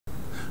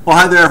Well,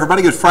 hi there,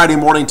 everybody. Good Friday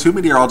morning to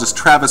meteorologist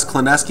Travis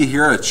Klineski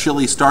here. A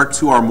chilly start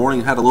to our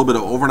morning. Had a little bit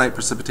of overnight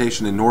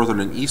precipitation in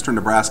northern and eastern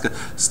Nebraska.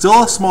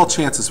 Still a small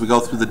chance as we go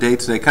through the day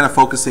today, kind of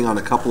focusing on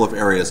a couple of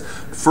areas.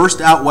 First,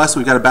 out west,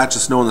 we've got a batch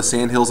of snow in the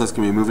Sandhills that's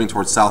going to be moving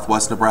towards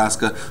southwest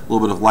Nebraska. A little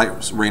bit of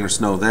light rain or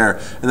snow there.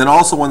 And then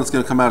also one that's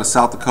going to come out of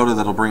South Dakota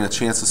that'll bring a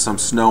chance of some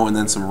snow and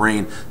then some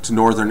rain to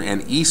northern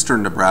and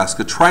eastern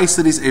Nebraska.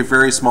 Tri-Cities, a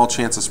very small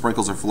chance of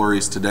sprinkles or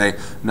flurries today.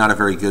 Not a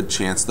very good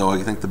chance, though.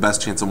 I think the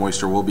best chance of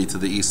moisture will be to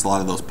the east. A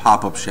lot of those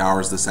pop-up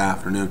showers this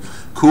afternoon.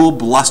 Cool,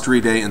 blustery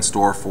day in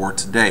store for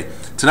today.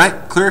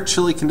 Tonight, clear,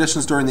 chilly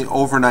conditions during the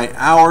overnight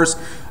hours.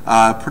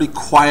 Pretty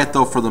quiet,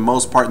 though, for the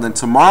most part. And then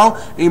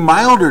tomorrow, a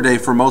milder day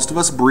for most of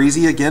us.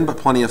 Breezy again, but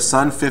plenty of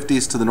sun.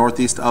 50s to the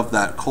northeast of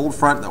that cold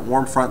front, that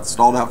warm front,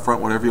 stalled out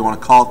front, whatever you want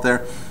to call it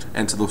there.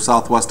 And to the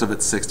southwest of it,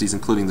 60s,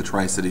 including the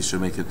Tri-Cities, should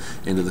make it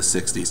into the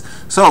 60s.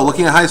 So,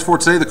 looking at highs for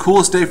today, the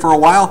coolest day for a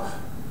while.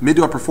 Mid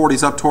to upper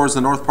 40s up towards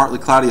the north, partly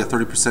cloudy, a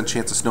 30%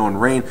 chance of snow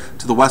and rain.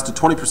 To the west, a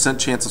 20%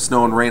 chance of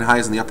snow and rain,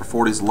 highs in the upper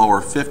 40s,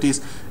 lower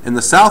 50s. In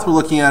the south, we're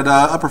looking at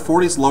upper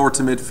 40s, lower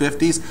to mid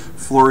 50s.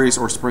 Flurries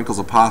or sprinkles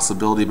a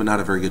possibility, but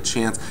not a very good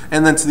chance.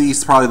 And then to the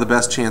east, probably the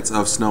best chance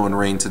of snow and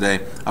rain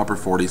today, upper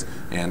 40s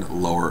and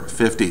lower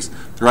 50s.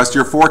 The rest of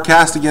your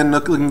forecast, again,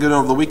 looking good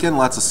over the weekend.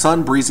 Lots of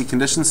sun, breezy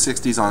conditions,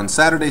 60s on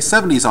Saturday,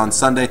 70s on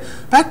Sunday.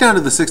 Back down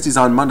to the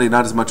 60s on Monday,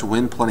 not as much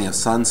wind, plenty of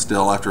sun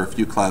still after a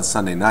few clouds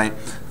Sunday night.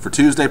 For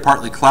Tuesday,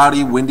 partly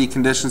cloudy, windy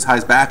conditions,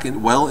 highs back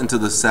well into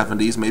the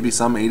 70s, maybe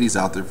some 80s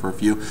out there for a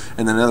few.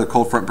 And then another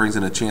cold front brings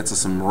in a chance of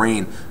some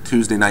rain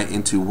Tuesday night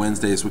into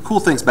Wednesday. As we cool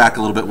things back a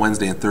little bit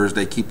Wednesday and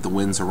Thursday, keep the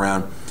winds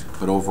around.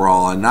 But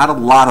overall, not a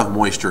lot of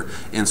moisture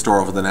in store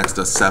over the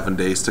next 7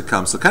 days to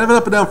come. So kind of an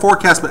up and down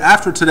forecast, but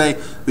after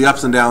today, the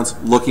ups and downs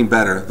looking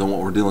better than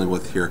what we're dealing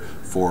with here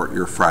for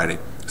your Friday.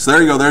 So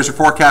there you go. There's your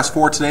forecast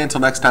for today.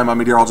 Until next time, I'm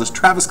meteorologist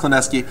Travis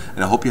Klineski,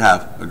 and I hope you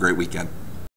have a great weekend.